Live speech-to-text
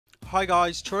Hi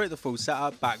guys, Troy at The Full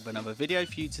Setup back with another video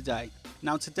for you today.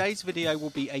 Now today's video will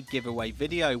be a giveaway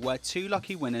video where two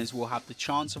lucky winners will have the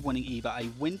chance of winning either a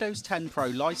Windows 10 Pro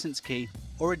license key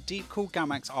or a Deepcool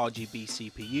Gamax RGB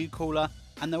CPU cooler,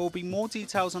 and there will be more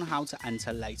details on how to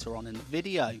enter later on in the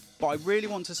video. But I really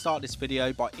want to start this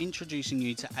video by introducing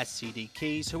you to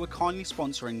SCDKeys, who are kindly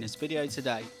sponsoring this video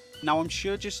today. Now I'm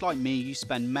sure just like me you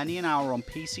spend many an hour on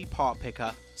PC Part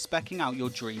Picker speccing out your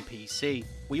dream PC.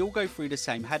 We all go through the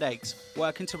same headaches,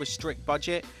 working to a strict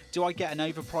budget. Do I get an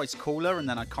overpriced cooler and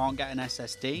then I can't get an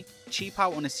SSD? Cheap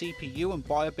out on a CPU and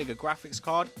buy a bigger graphics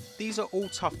card? These are all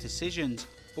tough decisions.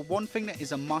 But one thing that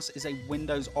is a must is a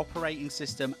Windows operating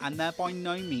system, and they're by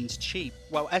no means cheap.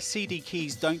 Well,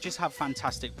 SCDKeys don't just have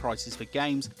fantastic prices for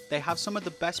games, they have some of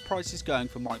the best prices going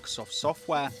for Microsoft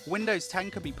software. Windows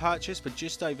 10 can be purchased for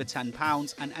just over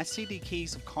 £10, and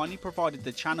SCDKeys have kindly provided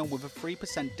the channel with a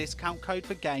 3% discount code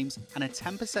for games and a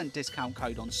 10% discount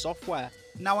code on software.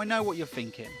 Now I know what you're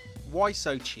thinking, why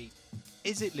so cheap?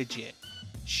 Is it legit?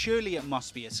 Surely it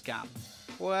must be a scam.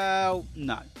 Well,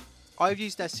 no. I've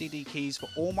used SCDKeys for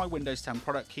all my Windows 10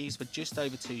 product keys for just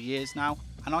over 2 years now,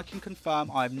 and I can confirm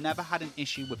I have never had an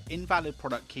issue with invalid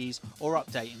product keys or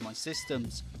updating my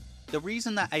systems. The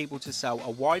reason they're able to sell a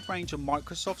wide range of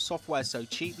Microsoft software so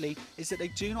cheaply is that they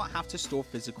do not have to store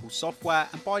physical software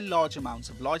and buy large amounts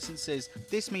of licenses.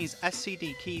 This means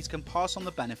SCDKeys can pass on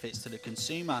the benefits to the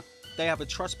consumer. They have a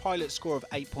Trustpilot score of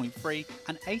 8.3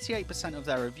 and 88% of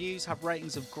their reviews have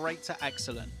ratings of great to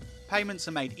excellent. Payments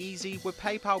are made easy, with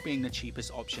PayPal being the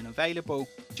cheapest option available.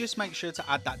 Just make sure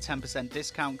to add that 10%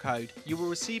 discount code. You will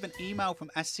receive an email from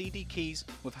SCDKeys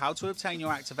with how to obtain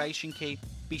your activation key.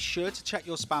 Be sure to check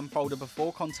your spam folder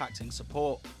before contacting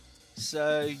support.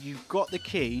 So you've got the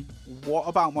key, what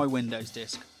about my Windows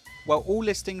disk? Well, all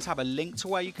listings have a link to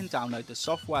where you can download the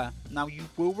software. Now you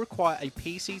will require a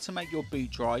PC to make your boot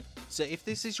drive, so if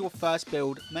this is your first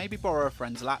build, maybe borrow a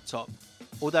friend's laptop.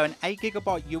 Although an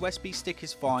 8GB USB stick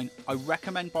is fine, I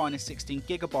recommend buying a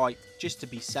 16GB just to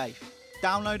be safe.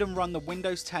 Download and run the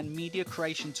Windows 10 Media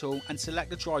Creation tool and select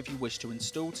the drive you wish to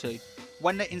install to.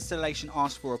 When the installation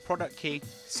asks for a product key,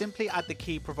 simply add the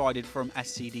key provided from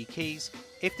SCDKeys.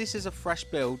 If this is a fresh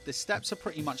build, the steps are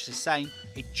pretty much the same,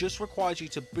 it just requires you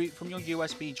to boot from your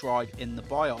USB drive in the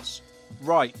BIOS.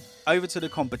 Right, over to the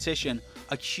competition.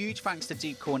 A huge thanks to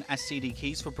Deepcool and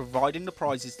SCDKeys for providing the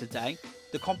prizes today.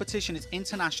 The competition is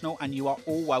international and you are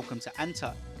all welcome to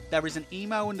enter. There is an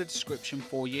email in the description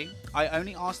for you. I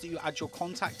only ask that you add your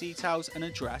contact details and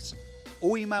address.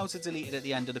 All emails are deleted at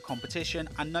the end of the competition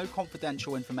and no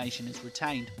confidential information is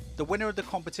retained. The winner of the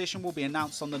competition will be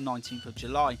announced on the 19th of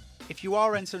July. If you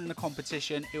are entering the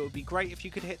competition, it would be great if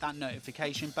you could hit that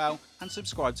notification bell and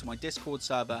subscribe to my Discord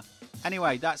server.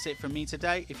 Anyway, that's it from me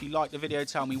today. If you like the video,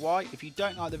 tell me why. If you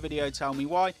don't like the video, tell me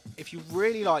why. If you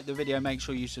really like the video, make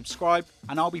sure you subscribe,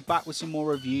 and I'll be back with some more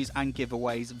reviews and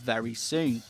giveaways very soon.